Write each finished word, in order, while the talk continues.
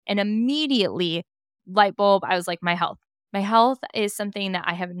And immediately, light bulb, I was like, my health. My health is something that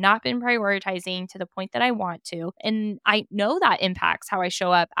I have not been prioritizing to the point that I want to. And I know that impacts how I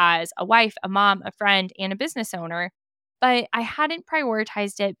show up as a wife, a mom, a friend, and a business owner. But I hadn't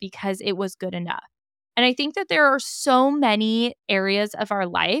prioritized it because it was good enough. And I think that there are so many areas of our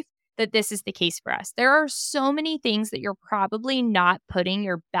life that this is the case for us. There are so many things that you're probably not putting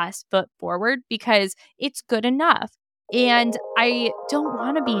your best foot forward because it's good enough. And I don't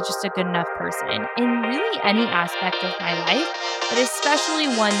want to be just a good enough person in really any aspect of my life, but especially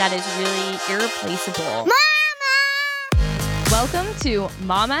one that is really irreplaceable. Welcome to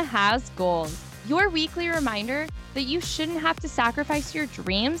Mama Has Goals, your weekly reminder that you shouldn't have to sacrifice your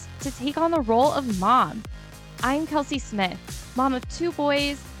dreams to take on the role of mom. I'm Kelsey Smith, mom of 2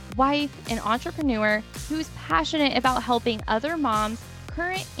 boys, wife, and entrepreneur who's passionate about helping other moms,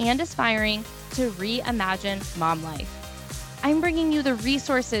 current and aspiring, to reimagine mom life. I'm bringing you the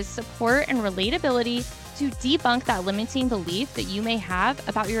resources, support, and relatability to debunk that limiting belief that you may have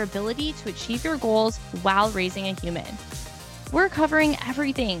about your ability to achieve your goals while raising a human. We're covering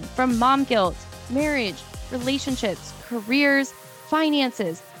everything from mom guilt, marriage, relationships, careers,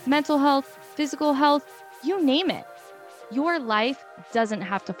 finances, mental health, physical health, you name it. Your life doesn't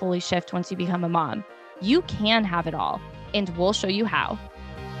have to fully shift once you become a mom. You can have it all, and we'll show you how.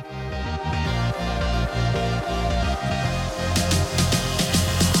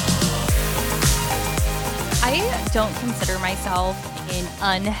 I don't consider myself an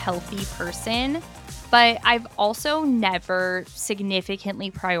unhealthy person, but I've also never significantly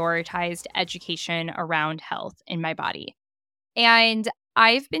prioritized education around health in my body. And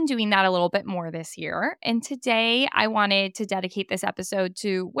I've been doing that a little bit more this year. And today I wanted to dedicate this episode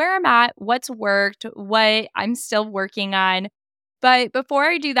to where I'm at, what's worked, what I'm still working on. But before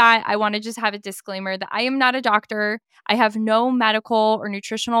I do that, I want to just have a disclaimer that I am not a doctor. I have no medical or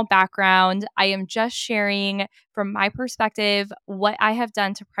nutritional background. I am just sharing from my perspective what I have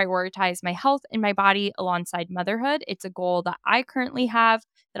done to prioritize my health and my body alongside motherhood. It's a goal that I currently have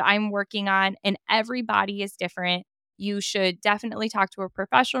that I'm working on, and every body is different. You should definitely talk to a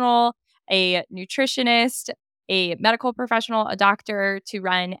professional, a nutritionist, a medical professional, a doctor to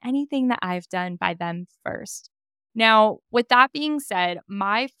run anything that I've done by them first. Now, with that being said,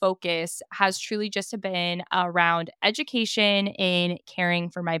 my focus has truly just been around education and caring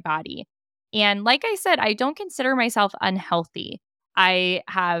for my body. And like I said, I don't consider myself unhealthy. I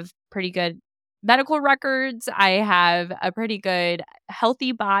have pretty good medical records. I have a pretty good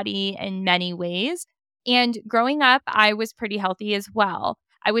healthy body in many ways. And growing up, I was pretty healthy as well.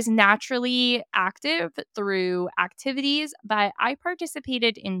 I was naturally active through activities, but I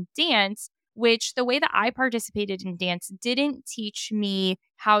participated in dance, which the way that I participated in dance didn't teach me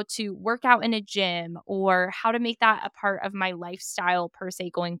how to work out in a gym or how to make that a part of my lifestyle per se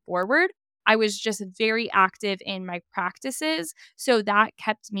going forward. I was just very active in my practices. So that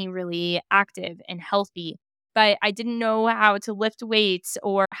kept me really active and healthy. But I didn't know how to lift weights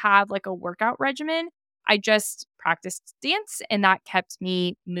or have like a workout regimen. I just practiced dance and that kept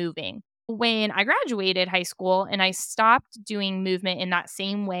me moving. When I graduated high school and I stopped doing movement in that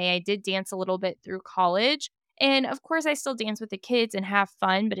same way, I did dance a little bit through college. And of course, I still dance with the kids and have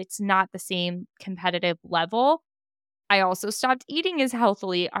fun, but it's not the same competitive level. I also stopped eating as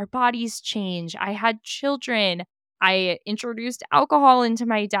healthily. Our bodies change. I had children. I introduced alcohol into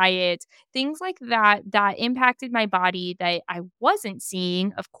my diet, things like that that impacted my body that I wasn't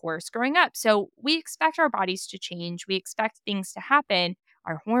seeing, of course, growing up. So we expect our bodies to change. We expect things to happen.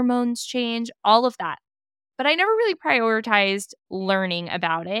 Our hormones change, all of that. But I never really prioritized learning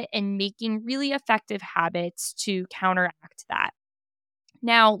about it and making really effective habits to counteract that.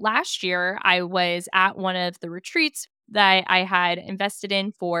 Now, last year, I was at one of the retreats that I had invested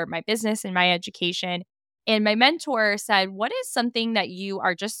in for my business and my education. And my mentor said, what is something that you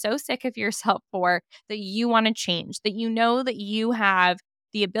are just so sick of yourself for that you want to change, that you know that you have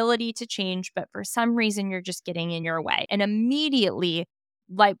the ability to change, but for some reason you're just getting in your way? And immediately,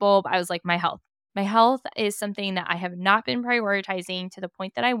 light bulb, I was like, my health. My health is something that I have not been prioritizing to the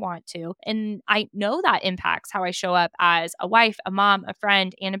point that I want to. And I know that impacts how I show up as a wife, a mom, a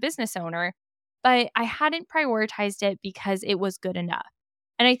friend, and a business owner. But I hadn't prioritized it because it was good enough.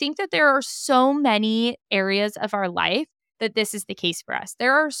 And I think that there are so many areas of our life that this is the case for us.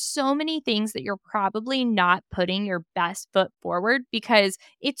 There are so many things that you're probably not putting your best foot forward because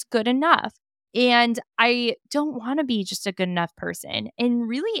it's good enough. And I don't want to be just a good enough person in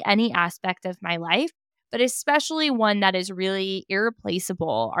really any aspect of my life, but especially one that is really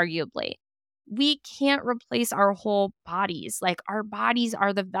irreplaceable, arguably. We can't replace our whole bodies. Like our bodies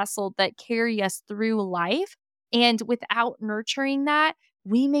are the vessel that carry us through life. And without nurturing that,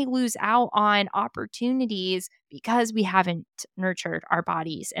 we may lose out on opportunities because we haven't nurtured our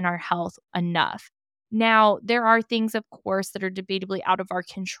bodies and our health enough. Now, there are things, of course, that are debatably out of our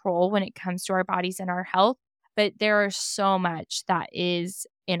control when it comes to our bodies and our health, but there is so much that is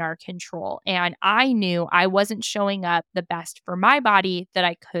in our control. And I knew I wasn't showing up the best for my body that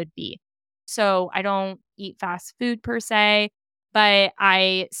I could be. So I don't eat fast food per se, but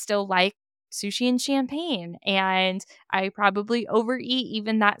I still like sushi and champagne. And I probably overeat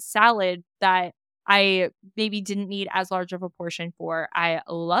even that salad that I maybe didn't need as large of a portion for. I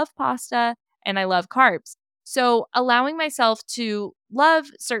love pasta and I love carbs. So, allowing myself to love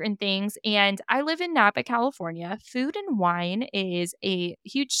certain things, and I live in Napa, California. Food and wine is a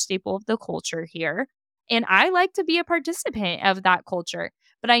huge staple of the culture here. And I like to be a participant of that culture.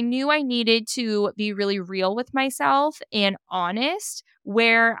 But I knew I needed to be really real with myself and honest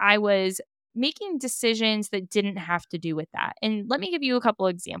where I was making decisions that didn't have to do with that. And let me give you a couple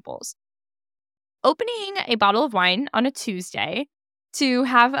examples. Opening a bottle of wine on a Tuesday to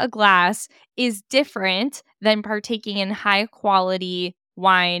have a glass is different than partaking in high quality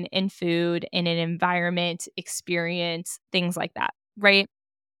wine and food in an environment, experience, things like that, right?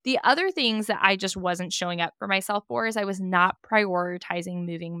 The other things that I just wasn't showing up for myself for is I was not prioritizing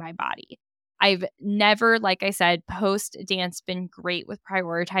moving my body. I've never, like I said, post dance been great with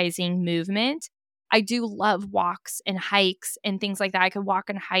prioritizing movement. I do love walks and hikes and things like that. I could walk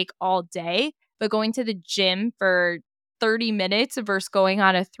and hike all day, but going to the gym for 30 minutes versus going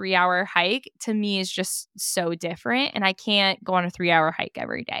on a 3 hour hike to me is just so different. And I can't go on a 3 hour hike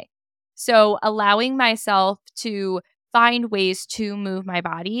every day. So allowing myself to find ways to move my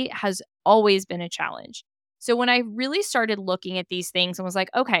body has always been a challenge. So when I really started looking at these things and was like,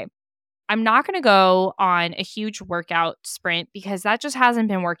 okay, I'm not going to go on a huge workout sprint because that just hasn't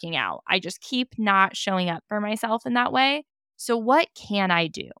been working out. I just keep not showing up for myself in that way. So, what can I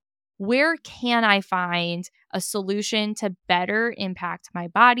do? Where can I find a solution to better impact my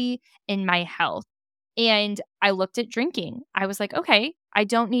body and my health? And I looked at drinking. I was like, okay, I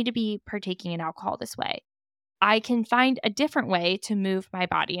don't need to be partaking in alcohol this way. I can find a different way to move my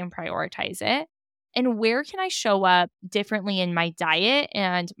body and prioritize it. And where can I show up differently in my diet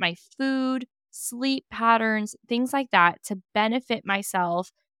and my food, sleep patterns, things like that to benefit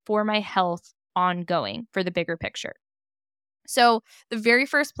myself for my health ongoing for the bigger picture? So, the very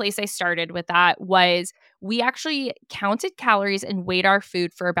first place I started with that was we actually counted calories and weighed our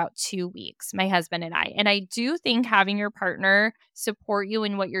food for about 2 weeks, my husband and I. And I do think having your partner support you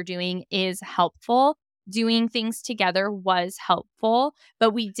in what you're doing is helpful. Doing things together was helpful, but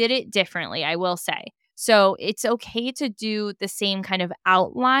we did it differently, I will say. So, it's okay to do the same kind of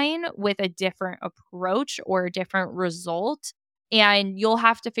outline with a different approach or a different result. And you'll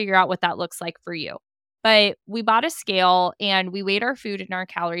have to figure out what that looks like for you. But we bought a scale and we weighed our food and our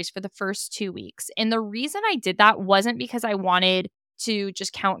calories for the first 2 weeks. And the reason I did that wasn't because I wanted to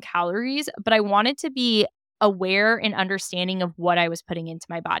just count calories, but I wanted to be aware and understanding of what I was putting into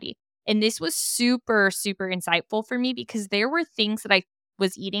my body. And this was super, super insightful for me because there were things that I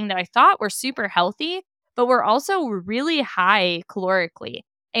was eating that I thought were super healthy, but were also really high calorically.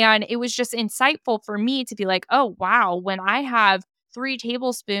 And it was just insightful for me to be like, oh, wow, when I have 3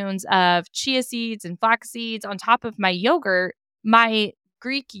 tablespoons of chia seeds and flax seeds on top of my yogurt, my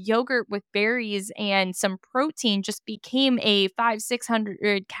Greek yogurt with berries and some protein just became a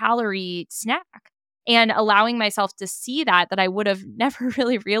 600 calorie snack. And allowing myself to see that I would have never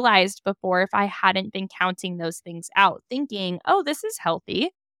really realized before if I hadn't been counting those things out, thinking, oh, this is healthy.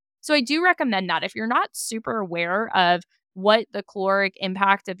 So I do recommend that if you're not super aware of what the caloric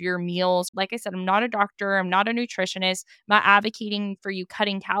impact of your meals. Like I said, I'm not a doctor, I'm not a nutritionist, I'm not advocating for you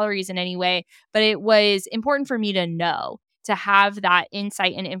cutting calories in any way, but it was important for me to know to have that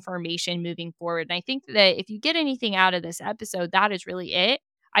insight and information moving forward. And I think that if you get anything out of this episode, that is really it.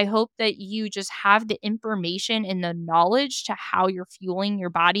 I hope that you just have the information and the knowledge to how you're fueling your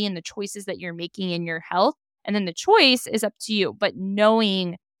body and the choices that you're making in your health. And then the choice is up to you, but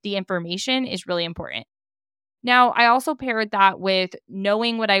knowing the information is really important. Now, I also paired that with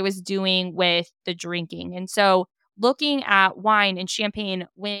knowing what I was doing with the drinking. And so, looking at wine and champagne,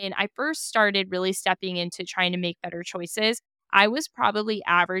 when I first started really stepping into trying to make better choices, I was probably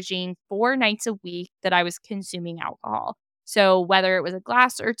averaging 4 nights a week that I was consuming alcohol. So, whether it was a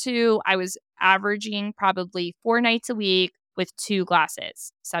glass or two, I was averaging probably 4 nights a week with 2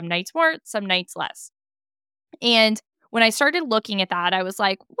 glasses, some nights more, some nights less. And when I started looking at that, I was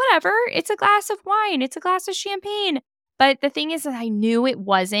like, whatever, it's a glass of wine, it's a glass of champagne. But the thing is that I knew it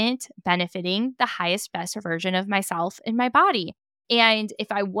wasn't benefiting the highest, best version of myself and my body. And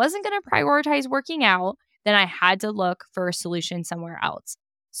if I wasn't going to prioritize working out, then I had to look for a solution somewhere else.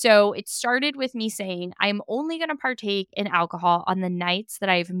 So it started with me saying, I'm only going to partake in alcohol on the nights that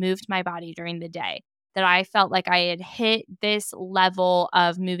I've moved my body during the day, that I felt like I had hit this level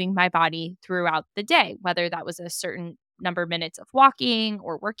of moving my body throughout the day, whether that was a certain number of minutes of walking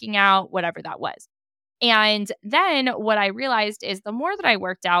or working out, whatever that was. And then what I realized is the more that I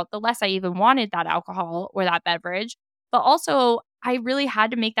worked out, the less I even wanted that alcohol or that beverage. But also, I really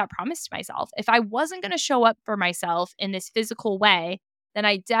had to make that promise to myself. If I wasn't going to show up for myself in this physical way, then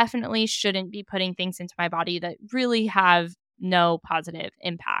I definitely shouldn't be putting things into my body that really have no positive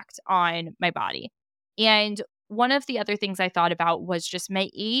impact on my body. And one of the other things I thought about was just my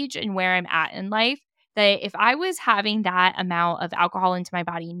age and where I'm at in life. That if I was having that amount of alcohol into my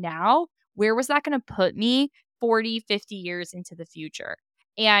body now, where was that going to put me 40, 50 years into the future?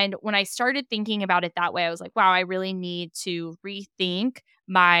 And when I started thinking about it that way, I was like, wow, I really need to rethink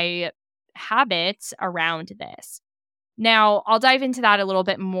my habits around this. Now, I'll dive into that a little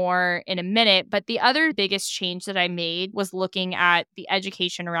bit more in a minute, but the other biggest change that I made was looking at the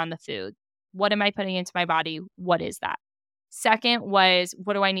education around the food. What am I putting into my body? What is that? Second was,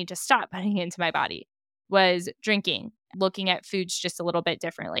 what do I need to stop putting into my body? Was drinking, looking at foods just a little bit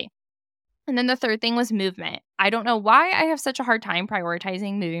differently. And then the third thing was movement. I don't know why I have such a hard time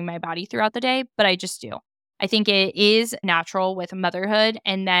prioritizing moving my body throughout the day, but I just do. I think it is natural with motherhood,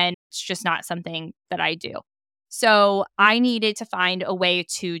 and then it's just not something that I do. So I needed to find a way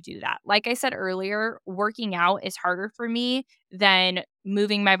to do that. Like I said earlier, working out is harder for me than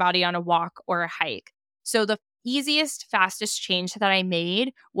moving my body on a walk or a hike. So the easiest, fastest change that I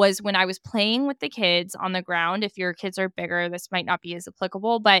made was when I was playing with the kids on the ground. If your kids are bigger, this might not be as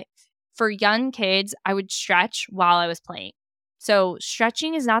applicable, but for young kids, I would stretch while I was playing. So,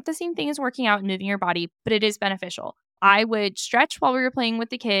 stretching is not the same thing as working out and moving your body, but it is beneficial. I would stretch while we were playing with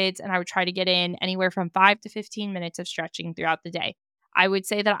the kids, and I would try to get in anywhere from 5 to 15 minutes of stretching throughout the day. I would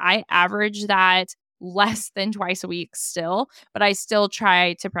say that I average that less than twice a week still, but I still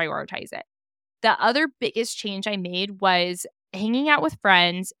try to prioritize it. The other biggest change I made was hanging out with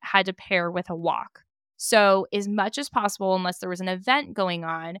friends had to pair with a walk. So, as much as possible, unless there was an event going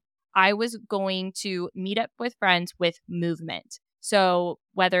on, I was going to meet up with friends with movement. So,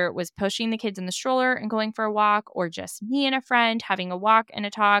 whether it was pushing the kids in the stroller and going for a walk, or just me and a friend having a walk and a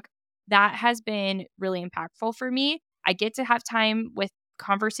talk, that has been really impactful for me. I get to have time with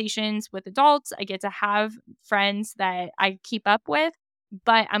conversations with adults. I get to have friends that I keep up with,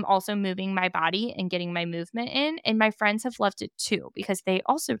 but I'm also moving my body and getting my movement in. And my friends have loved it too, because they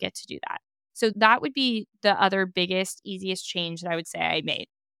also get to do that. So that would be the other biggest, easiest change that I would say I made.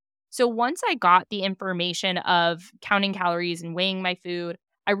 So once I got the information of counting calories and weighing my food,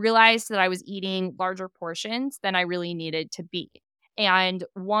 I realized that I was eating larger portions than I really needed to be. And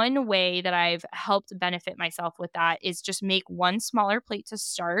one way that I've helped benefit myself with that is just make one smaller plate to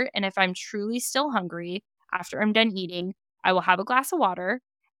start. And if I'm truly still hungry after I'm done eating, I will have a glass of water,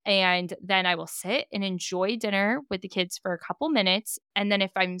 and then I will sit and enjoy dinner with the kids for a couple minutes. And then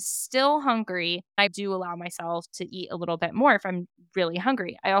if I'm still hungry, I do allow myself to eat a little bit more if I'm really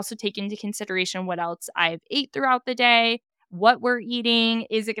hungry. I also take into consideration what else I've ate throughout the day, what we're eating.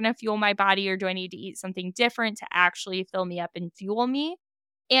 Is it going to fuel my body, or do I need to eat something different to actually fill me up and fuel me?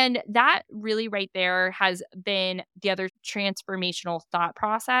 And that really right there has been the other transformational thought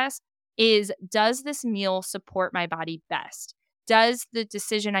process is, does this meal support my body best? Does the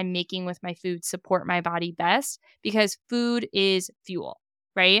decision I'm making with my food support my body best? Because food is fuel,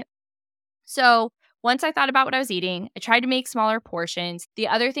 right? So once I thought about what I was eating, I tried to make smaller portions. The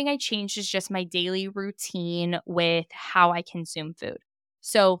other thing I changed is just my daily routine with how I consume food.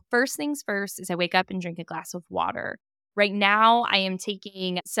 So, first things first is I wake up and drink a glass of water. Right now, I am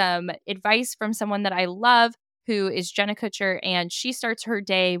taking some advice from someone that I love, who is Jenna Kutcher, and she starts her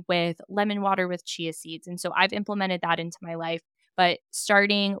day with lemon water with chia seeds. And so I've implemented that into my life, but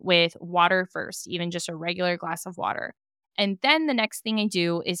starting with water first, even just a regular glass of water. And then the next thing I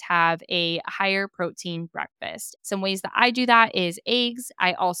do is have a higher protein breakfast. Some ways that I do that is eggs.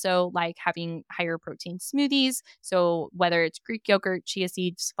 I also like having higher protein smoothies. So whether it's Greek yogurt, chia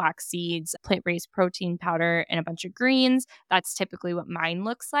seeds, flax seeds, plant-based protein powder, and a bunch of greens, that's typically what mine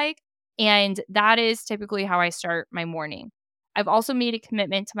looks like. And that is typically how I start my morning. I've also made a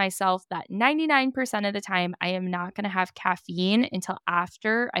commitment to myself that 99% of the time, I am not going to have caffeine until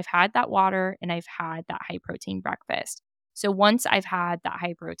after I've had that water and I've had that high protein breakfast. So once I've had that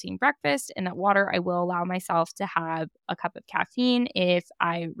high protein breakfast and that water, I will allow myself to have a cup of caffeine if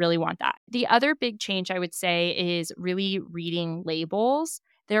I really want that. The other big change I would say is really reading labels.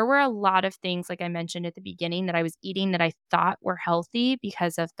 there were a lot of things, like I mentioned at the beginning, that I was eating that I thought were healthy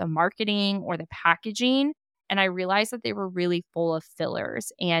because of the marketing or the packaging. And I realized that they were really full of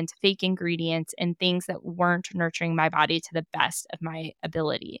fillers and fake ingredients and things that weren't nurturing my body to the best of my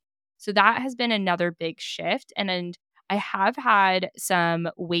ability. So that has been another big shift. And I have had some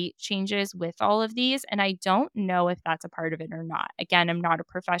weight changes with all of these, and I don't know if that's a part of it or not. Again, I'm not a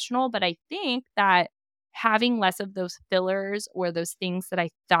professional, but I think that having less of those fillers or those things that I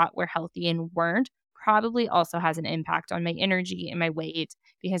thought were healthy and weren't probably also has an impact on my energy and my weight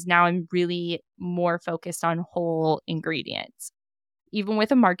because now I'm really more focused on whole ingredients. Even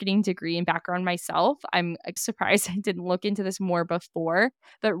with a marketing degree and background myself, I'm surprised I didn't look into this more before.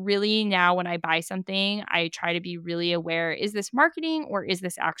 But really, now when I buy something, I try to be really aware, is this marketing or is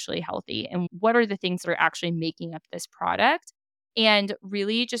this actually healthy? And what are the things that are actually making up this product? And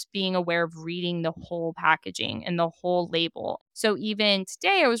really just being aware of reading the whole packaging and the whole label. So even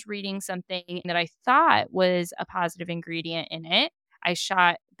today, I was reading something that I thought was a positive ingredient in it. I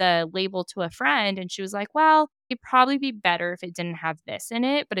shot the label to a friend and she was like, well, it'd probably be better if it didn't have this in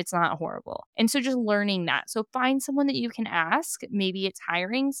it, but it's not horrible. And so just learning that. So find someone that you can ask. Maybe it's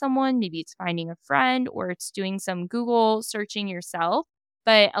hiring someone, maybe it's finding a friend, or it's doing some Google searching yourself,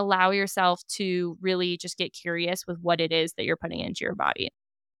 but allow yourself to really just get curious with what it is that you're putting into your body.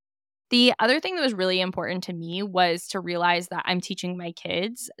 The other thing that was really important to me was to realize that I'm teaching my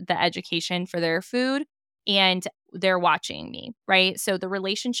kids the education for their food and they're watching me, right? So the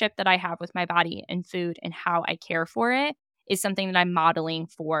relationship that I have with my body and food and how I care for it is something that I'm modeling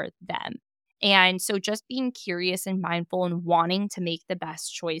for them. And so just being curious and mindful and wanting to make the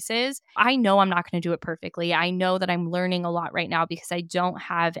best choices. I know I'm not going to do it perfectly. I know that I'm learning a lot right now because I don't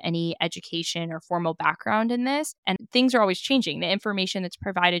have any education or formal background in this. And things are always changing. The information that's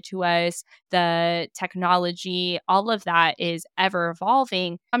provided to us, the technology, all of that is ever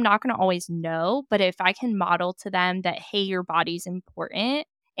evolving. I'm not going to always know, but if I can model to them that, hey, your body's important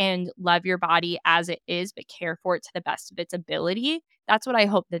and love your body as it is, but care for it to the best of its ability, that's what I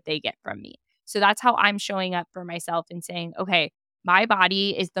hope that they get from me. So that's how I'm showing up for myself and saying, okay, my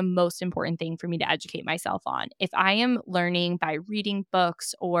body is the most important thing for me to educate myself on. If I am learning by reading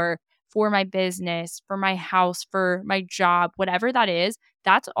books or for my business, for my house, for my job, whatever that is,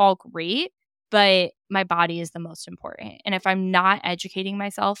 that's all great. But my body is the most important. And if I'm not educating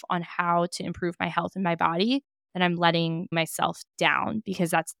myself on how to improve my health and my body, then I'm letting myself down because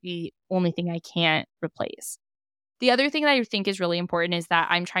that's the only thing I can't replace. The other thing that I think is really important is that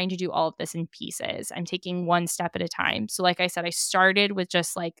I'm trying to do all of this in pieces. I'm taking one step at a time. So, like I said, I started with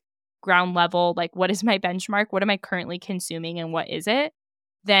just like ground level, like what is my benchmark? What am I currently consuming and what is it?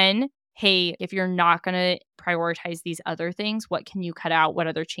 Then, hey, if you're not going to prioritize these other things, what can you cut out? What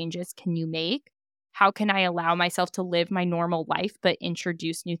other changes can you make? How can I allow myself to live my normal life, but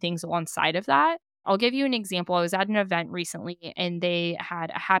introduce new things alongside of that? I'll give you an example. I was at an event recently and they had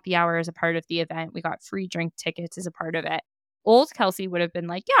a happy hour as a part of the event. We got free drink tickets as a part of it. Old Kelsey would have been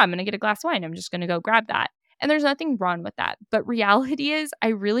like, yeah, I'm going to get a glass of wine. I'm just going to go grab that. And there's nothing wrong with that. But reality is, I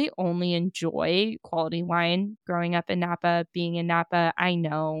really only enjoy quality wine growing up in Napa, being in Napa. I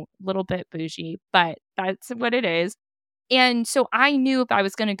know, a little bit bougie, but that's what it is. And so I knew if I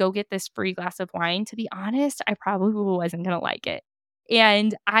was going to go get this free glass of wine, to be honest, I probably wasn't going to like it.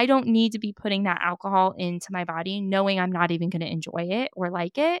 And I don't need to be putting that alcohol into my body knowing I'm not even going to enjoy it or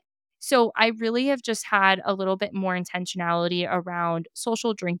like it. So I really have just had a little bit more intentionality around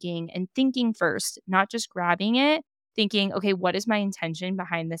social drinking and thinking first, not just grabbing it, thinking, okay, what is my intention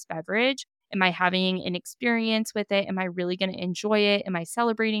behind this beverage? Am I having an experience with it? Am I really going to enjoy it? Am I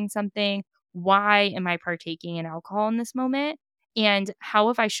celebrating something? Why am I partaking in alcohol in this moment? And how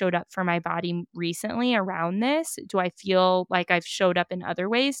have I showed up for my body recently around this? Do I feel like I've showed up in other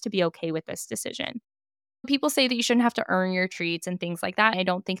ways to be okay with this decision? People say that you shouldn't have to earn your treats and things like that. I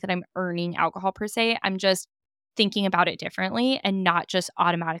don't think that I'm earning alcohol per se. I'm just thinking about it differently and not just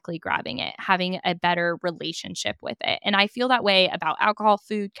automatically grabbing it, having a better relationship with it. And I feel that way about alcohol,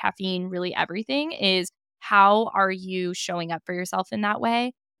 food, caffeine, really everything is how are you showing up for yourself in that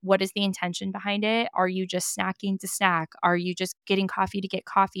way? What is the intention behind it? Are you just snacking to snack? Are you just getting coffee to get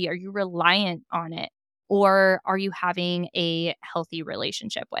coffee? Are you reliant on it? Or are you having a healthy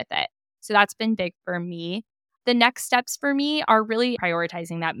relationship with it? So that's been big for me. The next steps for me are really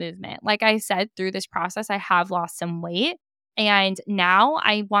prioritizing that movement. Like I said, through this process, I have lost some weight. And now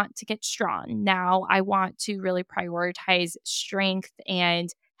I want to get strong. Now I want to really prioritize strength and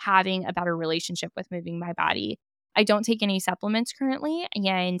having a better relationship with moving my body. I don't take any supplements currently.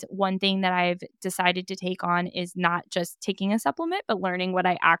 And one thing that I've decided to take on is not just taking a supplement, but learning what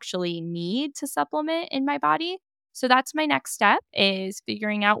I actually need to supplement in my body. So that's my next step, is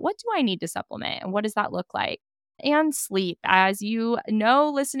figuring out, what do I need to supplement and what does that look like? And sleep. As you know,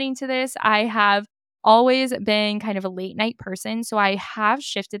 listening to this, I have always been kind of a late night person. So I have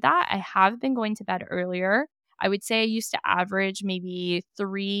shifted that. I have been going to bed earlier. I would say I used to average maybe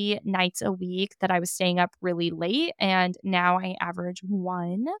 3 nights a week that I was staying up really late, and now I average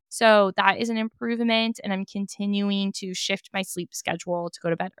one. So that is an improvement, and I'm continuing to shift my sleep schedule to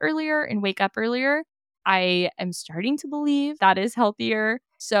go to bed earlier and wake up earlier. I am starting to believe that is healthier.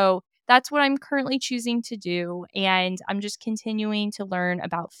 So that's what I'm currently choosing to do. And I'm just continuing to learn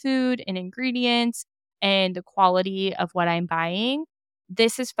about food and ingredients and the quality of what I'm buying.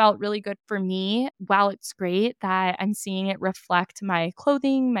 This has felt really good for me. While it's great that I'm seeing it reflect my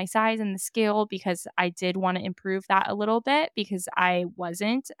clothing, my size, and the scale, because I did want to improve that a little bit because I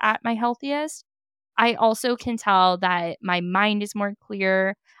wasn't at my healthiest. I also can tell that my mind is more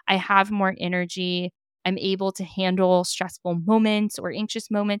clear. I have more energy. I'm able to handle stressful moments or anxious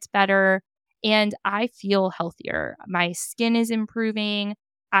moments better. And I feel healthier. My skin is improving.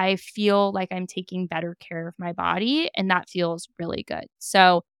 I feel like I'm taking better care of my body, and that feels really good.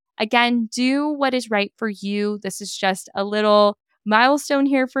 So, again, do what is right for you. This is just a little milestone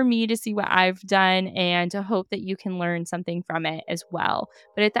here for me to see what I've done and to hope that you can learn something from it as well.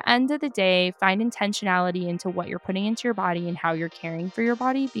 But at the end of the day, find intentionality into what you're putting into your body and how you're caring for your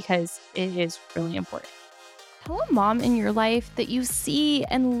body, because it is really important. Tell a mom in your life that you see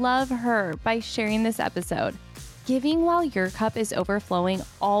and love her by sharing this episode. Giving while your cup is overflowing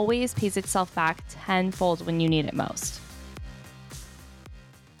always pays itself back tenfold when you need it most.